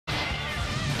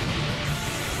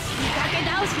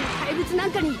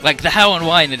Like the how and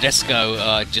why in the disco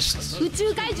are just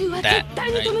that.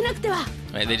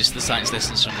 Right, they're just the science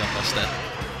lessons from Gunbuster.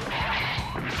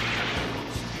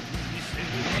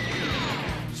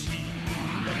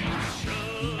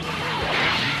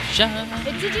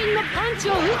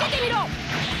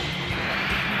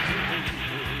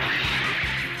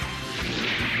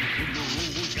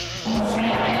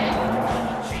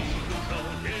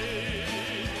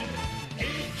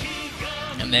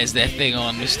 And there's their thing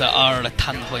on Mr. R.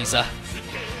 Tannhäuser.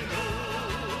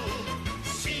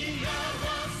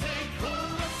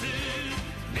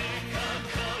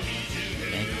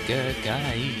 Mega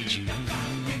Gaiju.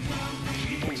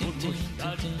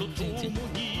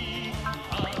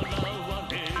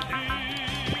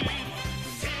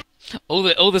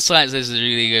 All the science lessons are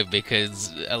really good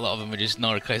because a lot of them are just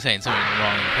Noriko saying something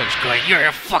wrong and Coach going, "You're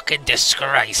a fucking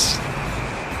disgrace!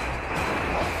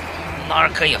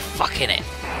 Noriko, you're fucking it!"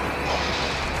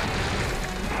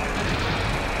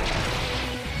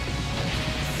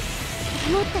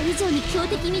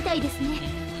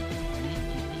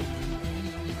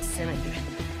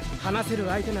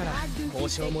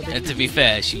 And to be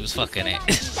fair, she was fucking it.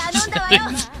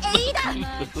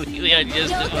 We are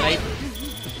just right.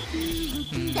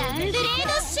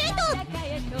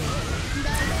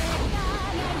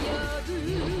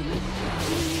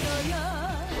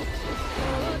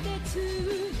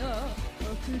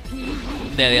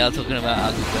 There they are talking about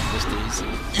ugly Gunbusters.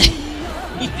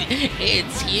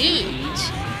 It's huge.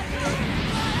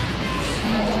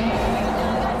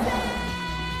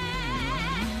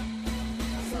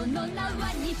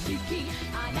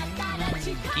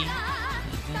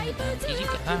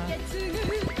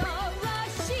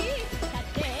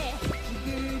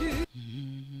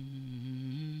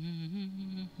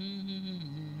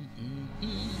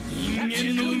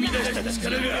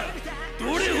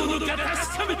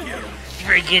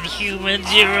 Friggin'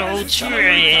 humans, you're all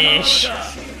trash.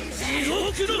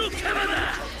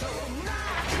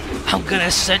 I'm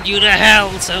gonna send you to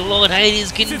hell so Lord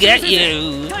Hades can get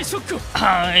you.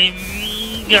 I'm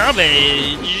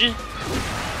garbage.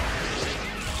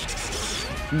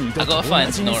 I gotta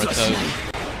find Noriko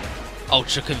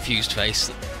ultra confused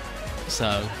face,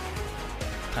 so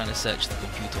kind of search the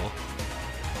computer.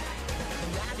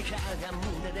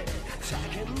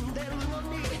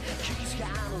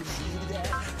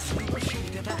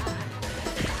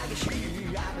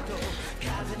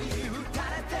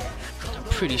 I'm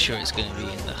pretty sure it's going to be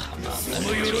in the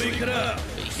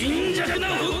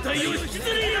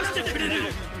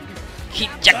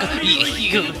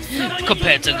Hinjaku,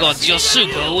 compared to gods, you're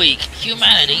super weak.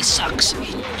 Humanity sucks.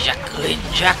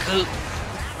 Hinjaku.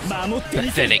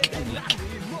 Pathetic.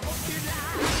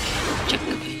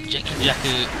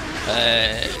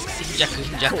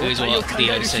 Hinjaku is what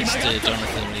Theo says to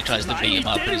Jonathan when he tries to beat him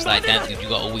up, and he's like, "Damn dude, you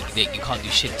got a weak dick, you can't do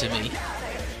shit to me.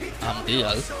 I'm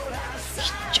Theo."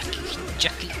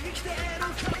 Hinjaku.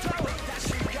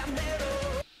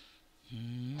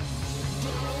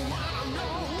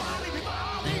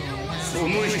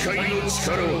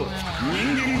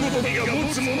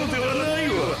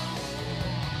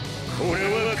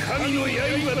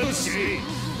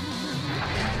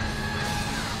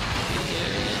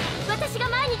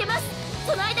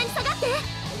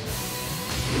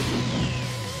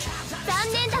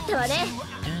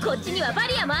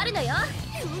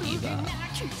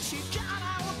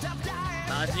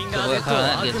 Gotta work hard on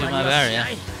that to get through my barrier.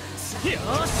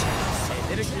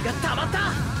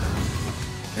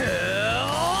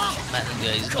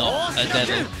 Mazinger is not a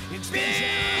devil.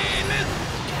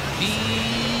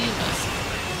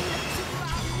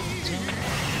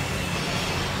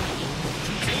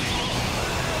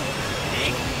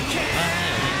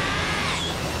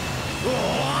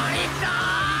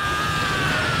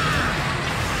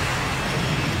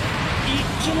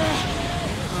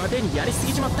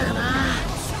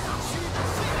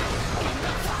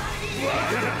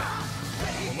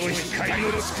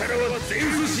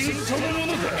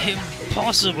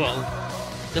 Impossible!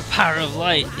 The power of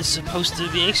light is supposed to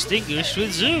be extinguished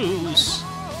with Zeus!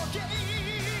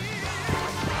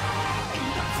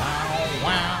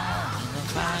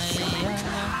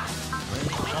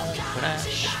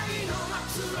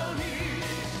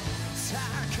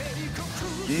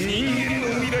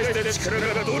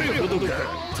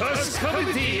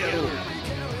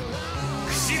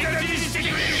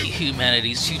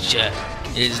 Humanity's future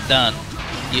is done.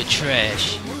 You're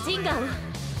trash.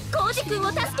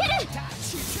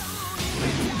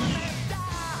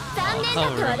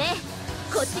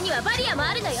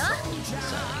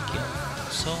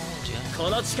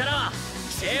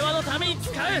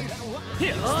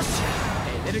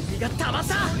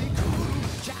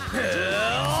 Yeah,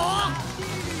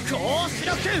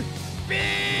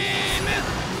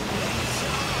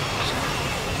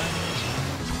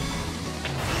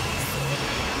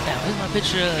 where's my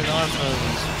picture of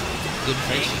Naruto's good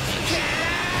face?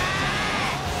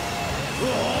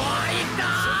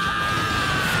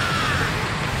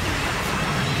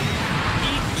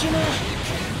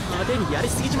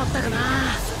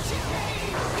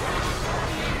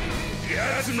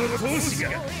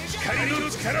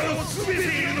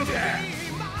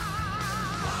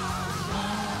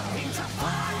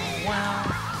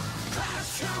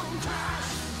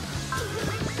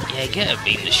 Yeah, get a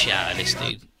beam the shit out of this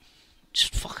dude.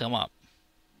 Just fuck him up.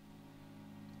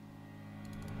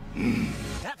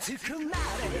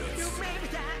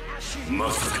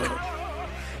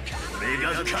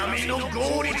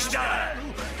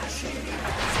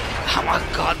 Oh my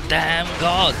goddamn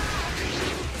god!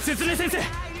 I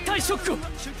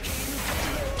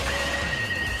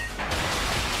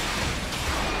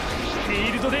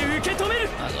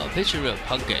got a picture of a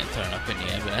pug getting thrown up in the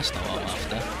air, but that's not what I'm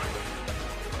after.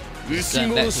 牛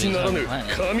殺しならぬ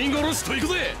神殺しと行く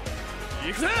ぜ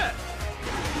行くぜ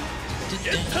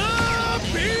ゲッター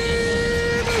ビー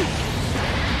ム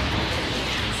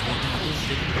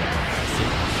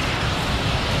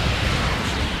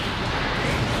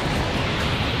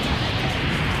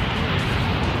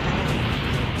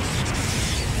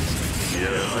や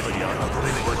はり侮れ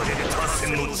ばゲッター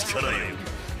戦の力よ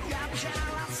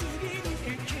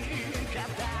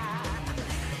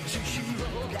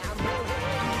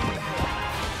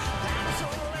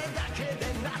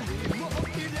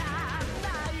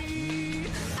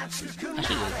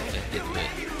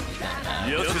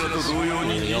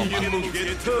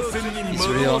He's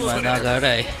real man,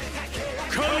 Nagare.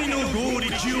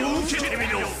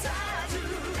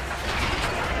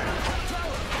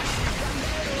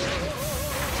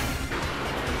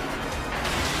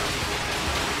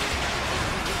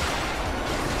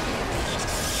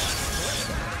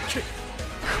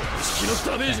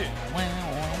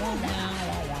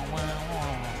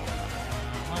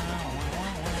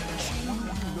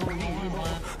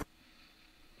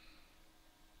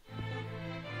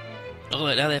 Oh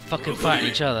look, now they're fucking fighting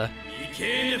each other.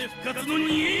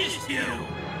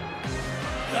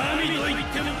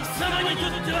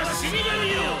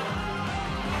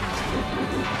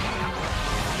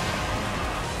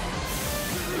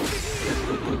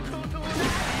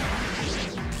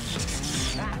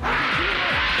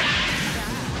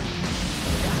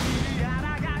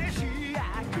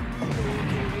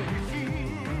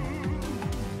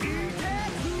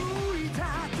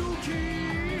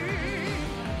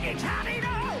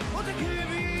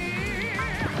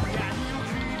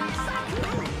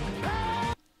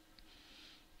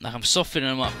 Like I'm softening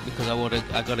them up because I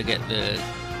gotta get the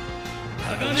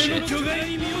shit.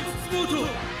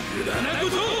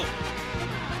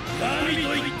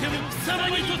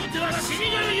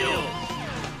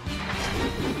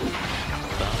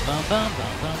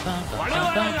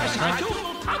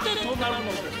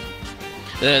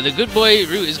 The good boy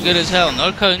route is good as hell.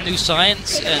 Naruto knew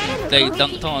science and they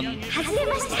dunked on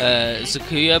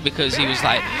Sakuya because he was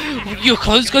like, your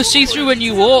clothes go see-through when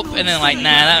you warp, and then like, nah,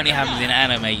 that only happens in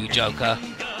anime, you joker.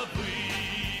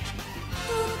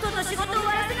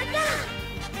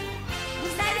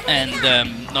 And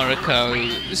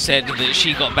Naruto said that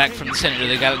she got back from the center of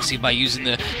the galaxy by using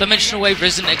the dimensional wave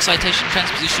resonant excitation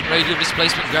transposition radial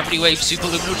displacement gravity wave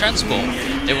superluminal transport.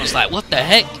 Everyone's like, what the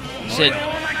heck?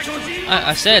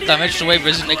 I said dimensional wave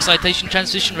resonant excitation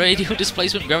transition radial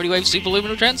displacement gravity wave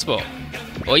superluminal transport.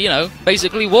 Or, you know,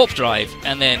 basically warp drive.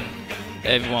 And then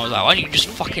everyone was like, why didn't you just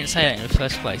fucking say that in the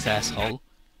first place, asshole?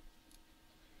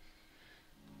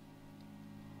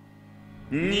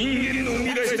 I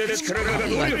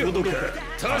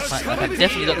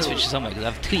definitely got this picture somewhere because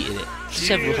I've tweeted it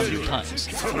several hundred times.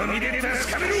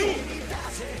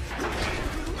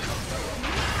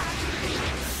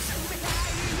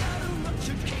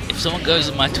 If someone goes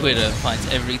on my Twitter and finds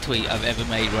every tweet I've ever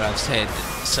made where I've said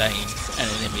saying and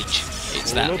an image,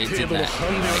 it's that, it's in that.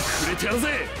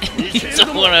 It's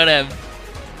one of them.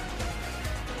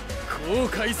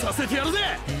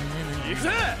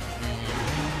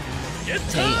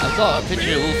 Hey, I've got a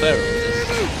picture of Will Ferrell.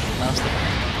 Mastermind.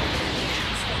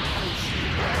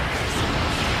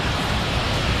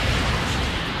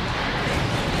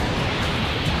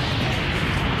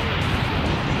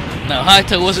 No,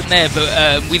 Hayato wasn't there, but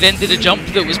we then did a jump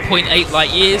that was 0.8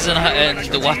 light years, and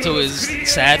the Wata was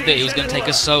sad that it was going to take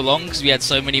us so long because we had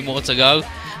so many more to go.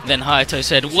 Then Hayato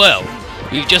said, well,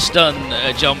 we've just done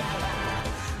a jump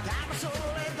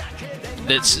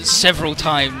that's several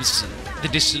times the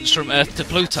distance from Earth to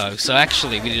Pluto, so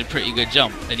actually we did a pretty good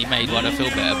jump, and he made Wano feel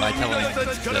better by telling him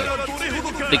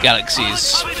that the galaxy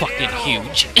is fucking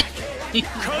huge.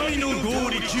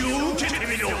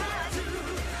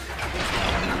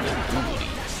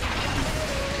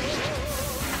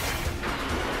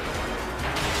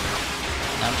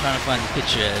 I'm trying to find the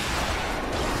picture of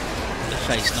the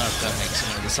face Naruto makes in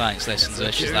one of the science lessons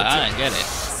where she's like, I don't get it,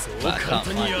 but I can't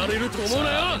find it, so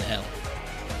I'm in hell.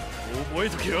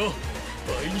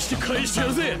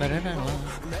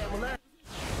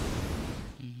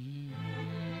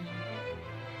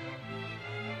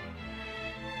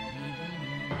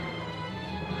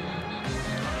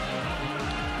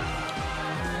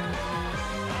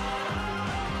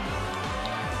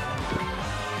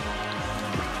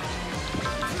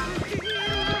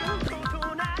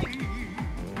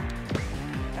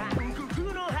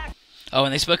 Oh,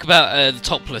 and they spoke about the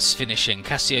topless finishing.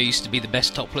 Cassio used to be the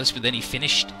best topless, but then he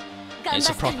finished. It's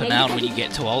a proper noun when you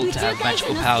get too old to have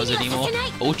magical powers anymore.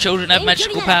 All children have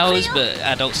magical powers, but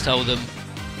adults tell them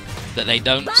that they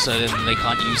don't, so then they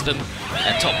can't use them.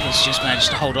 And topless just managed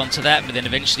to hold on to that, but then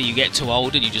eventually you get too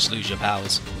old and you just lose your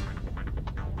powers.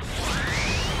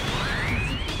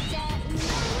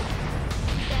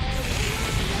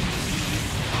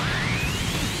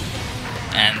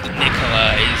 And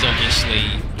Nicola is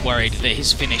obviously worried that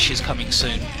his finish is coming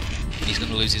soon. He's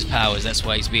going to lose his powers, that's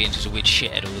why he's being just a weird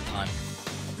shithead all the time.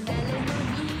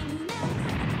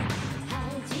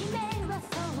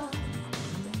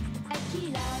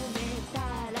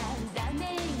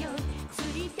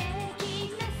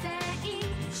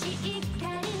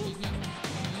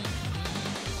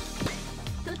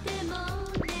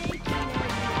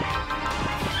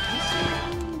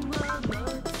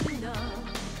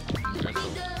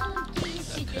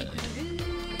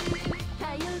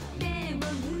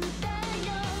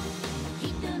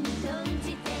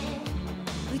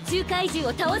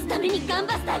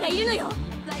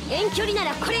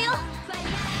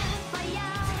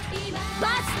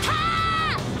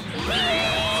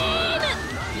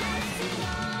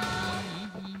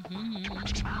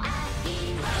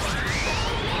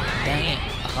 Dang it,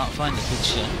 I can't find the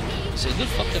picture. It's a good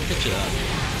fucking picture though.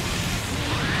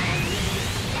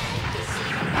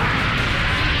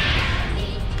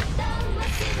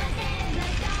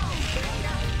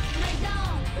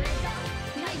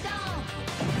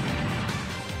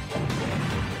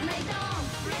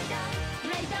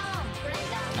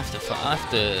 I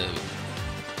have to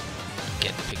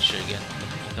get the picture again.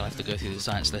 I'll have to go through the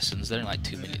science lessons. They're only like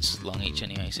 2 minutes long each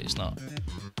anyway, so it's not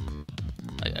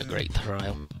like a great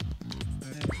trial.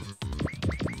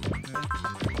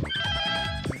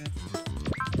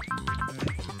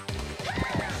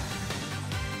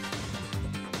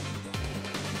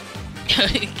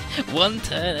 One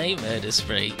turn, a murder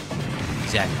spree.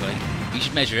 Exactly. We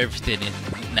should measure everything in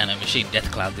nanomachine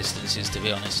death cloud distances, to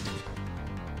be honest.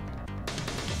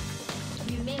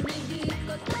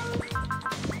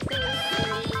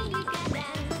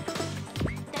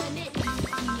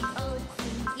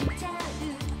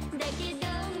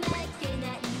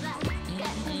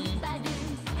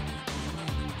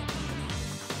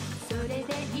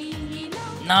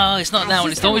 No, it's not that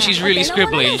one. It's the one where she's really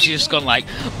scribbly and she's just gone like,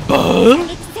 boom?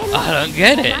 I don't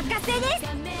get it.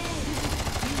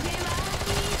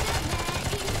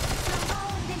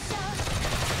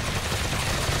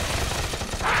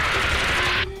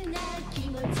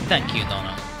 Thank you,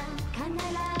 Donna.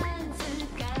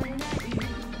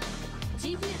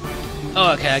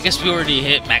 Oh, okay, I guess we already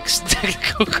hit max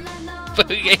technical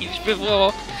gauge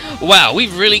before. Wow, we're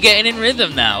really getting in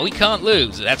rhythm now. We can't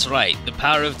lose. That's right. The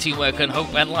power of teamwork and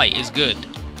hope and light is good.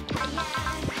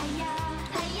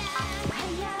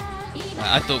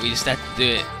 I thought we just had to do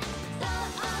it.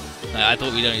 I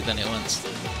thought we'd only done it once.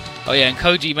 Oh yeah, and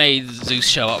Koji made Zeus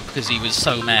show up because he was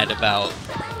so mad about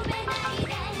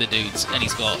the dudes, and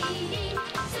he's got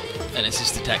an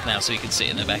assist attack now, so he can sit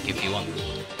in the back if you want.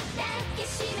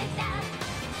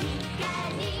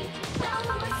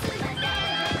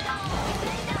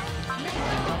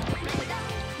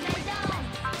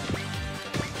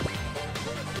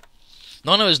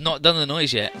 Nana has not done the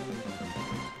noise yet,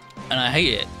 and I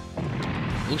hate it.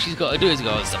 All she's got to do is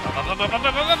go.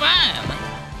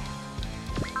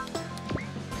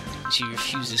 She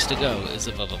refuses to go. It's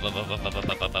a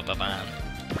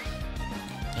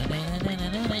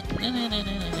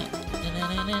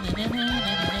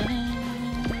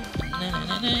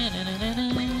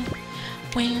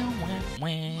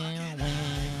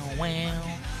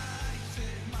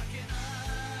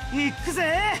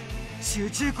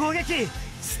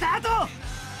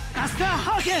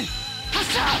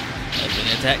Open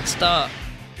attack start.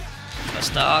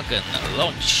 Buster can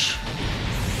launch.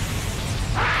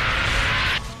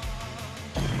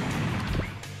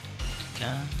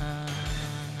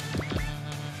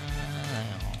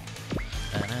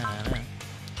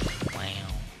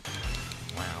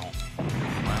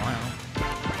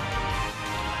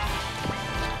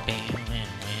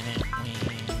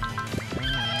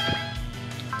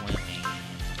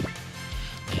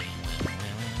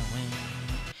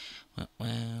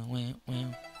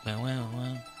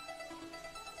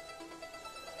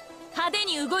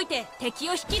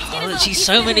 Oh, she's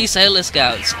so many Sailor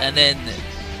Scouts and then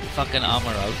fucking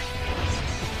Amuro.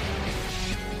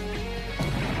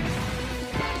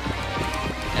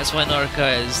 That's why Noriko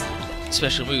has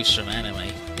special moves from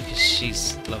anime, because she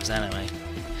loves anime.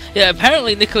 Yeah,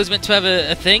 apparently Nico's meant to have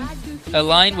a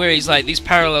line where he's like, these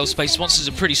parallel space monsters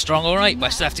are pretty strong, alright, but I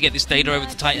still have to get this data over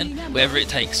to Titan, whatever it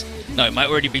takes. No, it might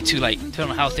already be too late.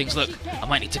 Depending on how things look, I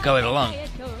might need to go it alone.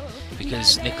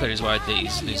 Because Nico is worried that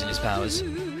he's losing his powers.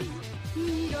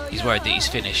 He's worried that he's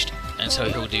finished, and so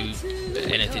he'll do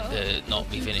anything to not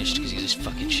be finished because he's just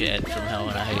fucking shit from hell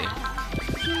and I hate him.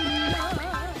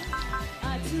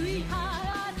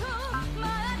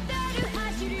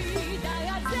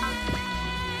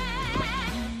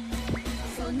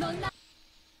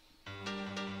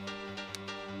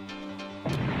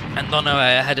 And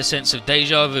Nonoa had a sense of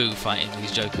deja vu fighting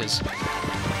these jokers.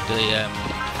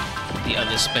 The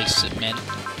other space men.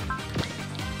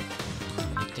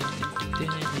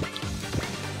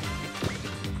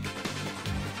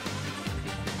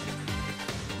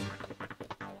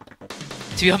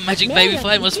 To be a magic baby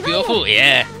fly must be awful,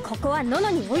 yeah.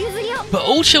 But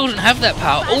all children have that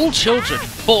power. All children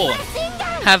born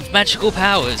have magical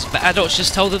powers, but adults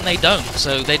just tell them they don't,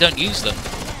 so they don't use them.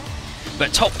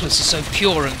 But Topless is so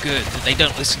pure and good that they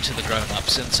don't listen to the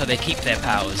grown-ups, and so they keep their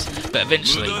powers. But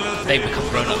eventually, they become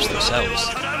grown-ups themselves,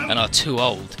 and are too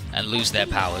old, and lose their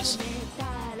powers.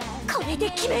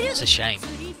 It's a shame.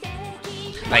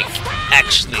 Like,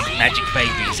 actually magic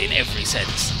babies in every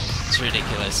sense. It's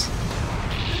ridiculous.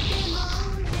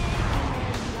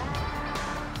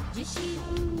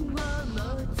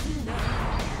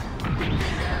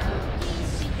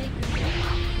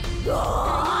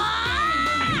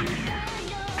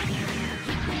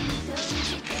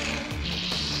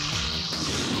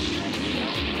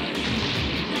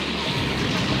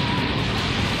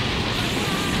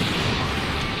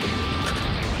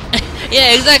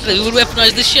 Yeah, exactly, we would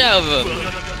weaponize the shit out of them.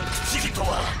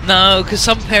 No, because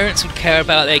some parents would care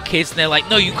about their kids and they're like,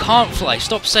 no, you can't fly,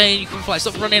 stop saying you can fly,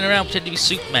 stop running around pretending to be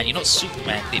Superman, you're not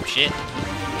Superman, dipshit.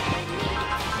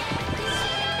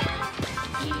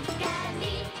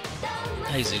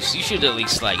 Hey Zeus, you should at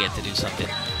least like get to do something.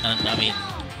 And I mean,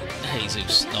 hey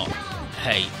Zeus, not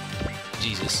hey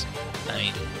Jesus. I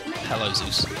mean, hello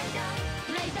Zeus.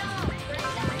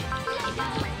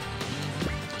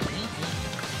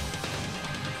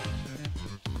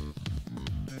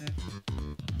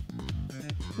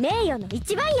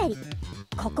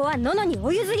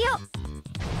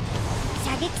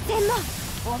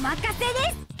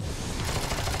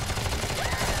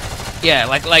 Yeah,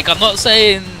 like I'm not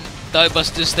saying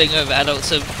Diebuster's thing of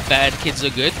adults are bad, kids are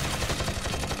good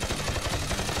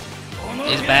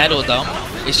is bad or dumb.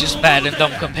 It's just bad and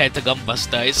dumb compared to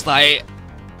Gunbuster. It's like,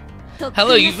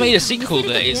 hello, you've made a sequel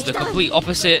that is the complete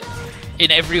opposite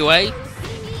in every way.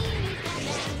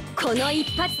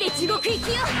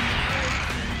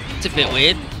 It's a bit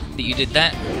weird that you did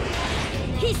that.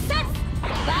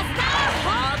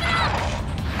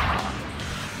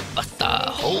 Buster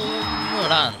home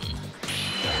run.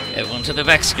 Everyone to the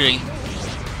back screen.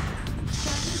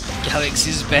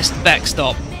 Galaxy's best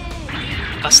backstop.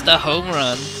 Buster home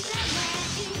run.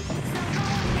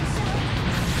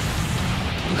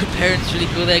 Would parents really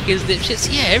call their kids dipshits?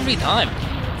 Yeah, every time.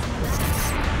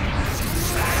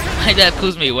 My dad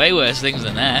calls me way worse things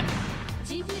than that.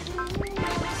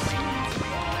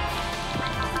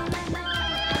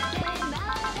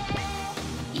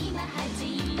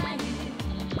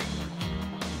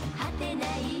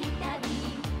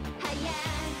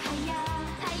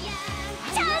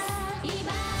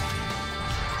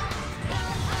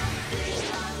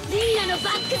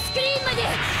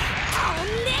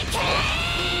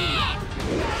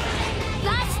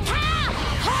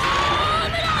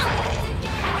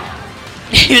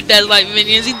 Your dad like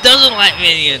Minions? He doesn't like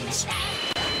Minions.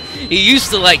 He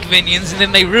used to like Minions and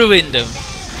then they ruined him.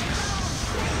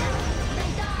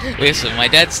 Listen, my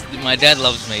dad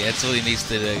loves me. That's all he needs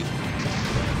to do.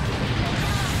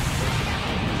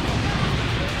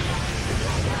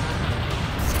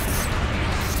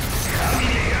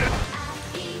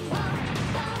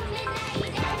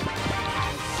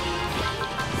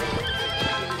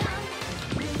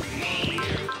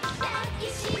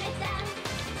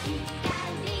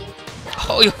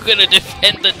 Oh, you're gonna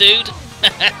defend the dude?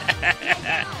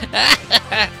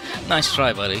 Nice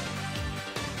try, buddy.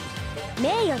 名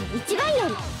より一番よ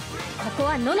りここ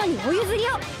はノノにお譲り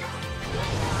を。こ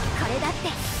れだって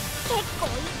結構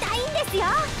痛いんですよ。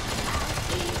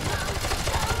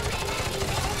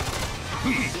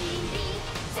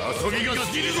遊びが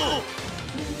過ぎるぞ。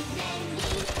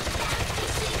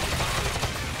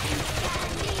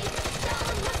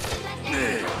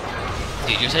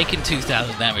 Dude, you're taking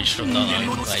 2,000 damage from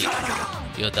Nono. Like,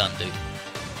 you're done, dude.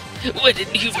 Where did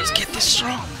humans get this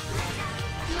strong?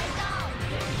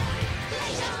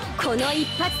 この一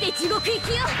発で地獄行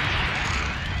きよ。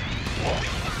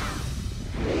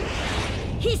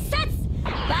必殺バ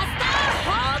スター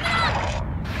ホームラ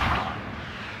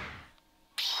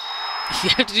ン。 You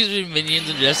have to use minions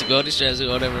and Jurassic World, Jurassic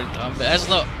World, whatever in time, but that's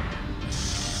not.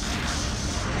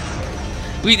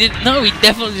 We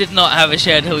definitely did not have a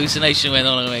shared hallucination when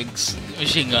Nono makes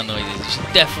machine gun noises. She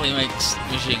definitely makes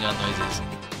machine gun noises.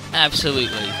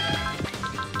 Absolutely.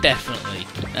 Definitely.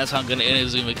 That's how I'm gonna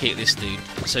Inazuma kick this dude,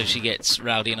 so she gets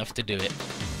rowdy enough to do it.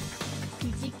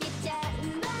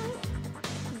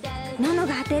 ノノ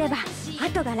が当てれば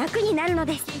後が楽になるの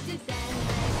です。数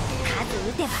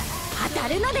打てば当た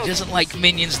るのです。 He doesn't like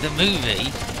Minions the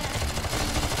movie.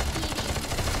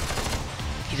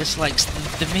 He just likes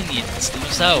the Minions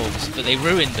themselves, but they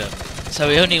ruined them. So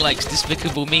he only likes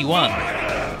Despicable Me 1.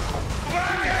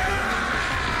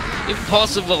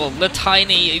 Impossible! The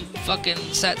tiny fucking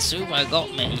Satsuma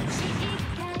got me.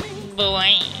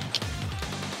 Boing!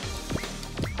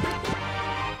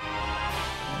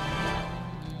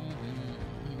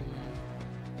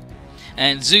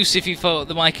 And Zeus, if he felt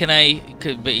the Mycenae,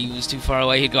 but he was too far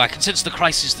away, he'd go, I can sense the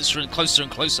crisis that's running closer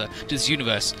and closer to this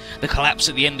universe. The collapse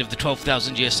at the end of the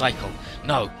 12,000 year cycle.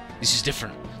 No, this is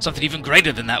different. Something even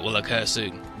greater than that will occur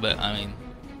soon. But, I mean,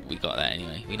 we got that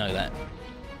anyway. We know that.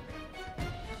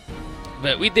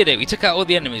 But we did it. We took out all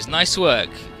the enemies. Nice work.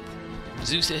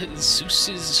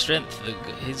 Zeus's strength,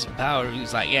 his power, he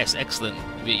was like, yes, excellent.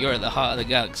 But you're at the heart of the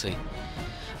galaxy.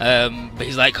 But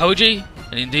he's like, Koji,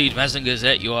 and indeed, Mazinger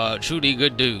Z, you are truly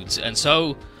good dudes, and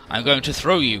so I'm going to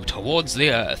throw you towards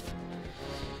the Earth.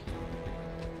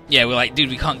 Yeah, we're like, dude,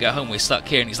 we can't get home, we're stuck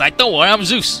here. And he's like, don't worry, I'm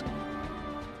Zeus.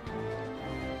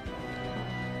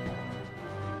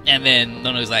 And then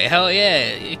Nono's like, hell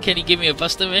yeah, can you give me a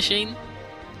buster machine?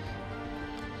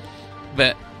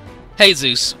 But, hey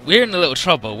Zeus, we're in a little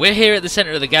trouble. We're here at the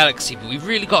center of the galaxy, but we've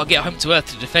really got to get home to Earth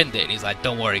to defend it. And he's like,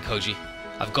 don't worry, Koji,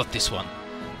 I've got this one.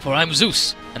 For I'm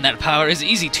Zeus, and that power is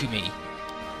easy to me.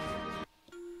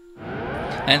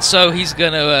 And so he's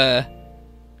gonna,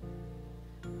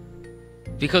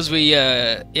 because we,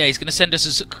 yeah, he's gonna send us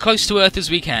as close to Earth as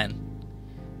we can.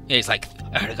 Yeah, he's like,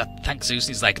 thanks Zeus.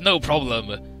 He's like, no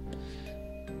problem.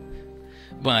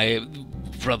 My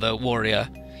brother warrior,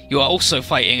 you are also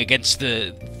fighting against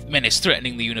the menace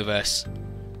threatening the universe.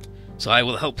 So I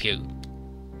will help you.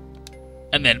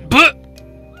 And then, BUH!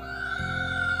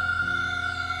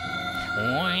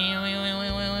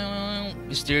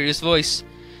 Mysterious voice.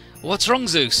 What's wrong,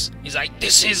 Zeus? He's like,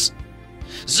 this is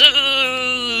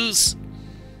Zeus!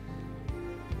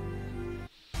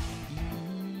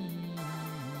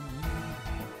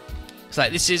 It's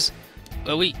like, this is...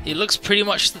 Well, it looks pretty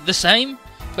much the same.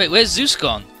 Wait, where's Zeus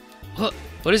gone? What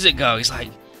does it go? He's like,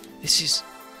 this is...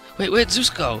 Wait, where'd Zeus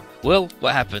go? Well,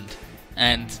 what happened?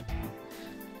 And...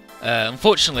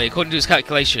 unfortunately, according to his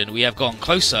calculation, we have gone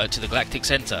closer to the galactic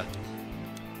center.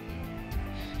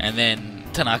 And then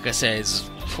Tanaka says,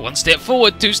 one step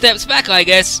forward, 2 steps back, I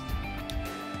guess.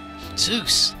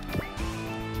 Zeus.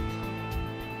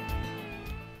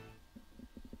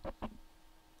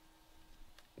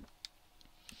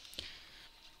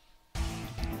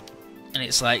 And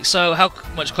it's like, so how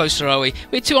much closer are we?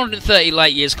 We're 230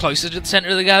 light years closer to the center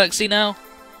of the galaxy now.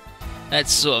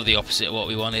 That's sort of the opposite of what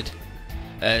we wanted.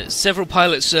 Several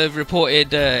pilots have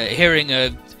reported hearing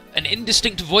an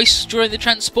indistinct voice during the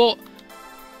transport.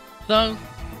 Though,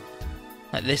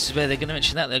 like, this is where they're going to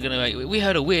mention that. They're going to, like, we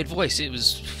heard a weird voice. It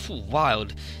was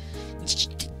wild.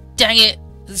 Dang it!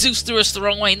 Zeus threw us the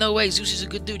wrong way. No way, Zeus is a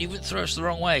good dude. He wouldn't throw us the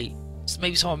wrong way.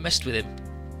 Maybe someone messed with him.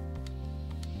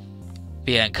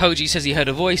 But yeah, and Koji says he heard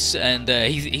a voice, and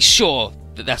he's sure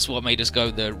that that's what made us go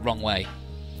the wrong way.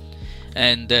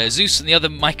 And Zeus and the other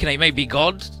Mycenae may be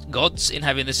gods in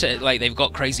having the set, like, they've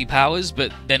got crazy powers,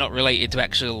 but they're not related to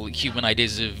actual human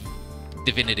ideas of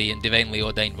divinity and divinely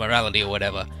ordained morality or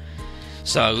whatever.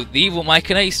 So the evil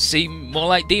Mycenae seem more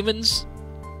like demons.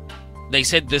 They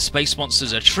said the space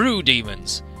monsters are true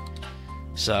demons.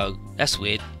 So that's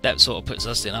weird. That sort of puts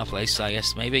us in our place, I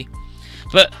guess, maybe.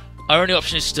 But our only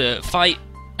option is to fight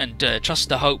and trust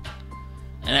the hope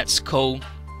And that's cool.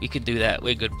 We can do that.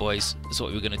 We're good boys. That's what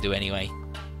we were going to do anyway.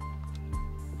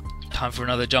 Time for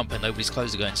another jump, and nobody's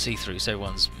clothes are going see-through, so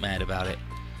everyone's mad about it.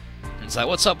 And it's like,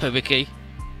 what's up, Hibiki?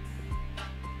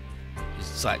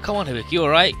 It's like, come on, Hibiki, you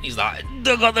alright? He's like,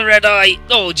 I got the red eye!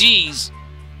 Oh, jeez!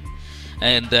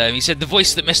 And he said the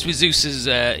voice that messed with Zeus is,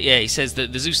 he says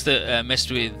that the Zeus that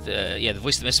messed with, the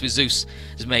voice that messed with Zeus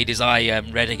has made his eye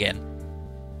red again.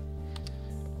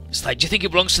 It's like, do you think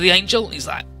it belongs to the angel? He's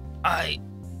like, and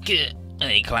then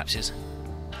he collapses.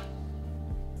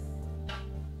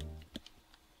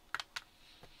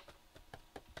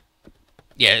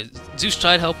 Yeah, Zeus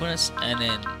tried helping us, and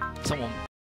then someone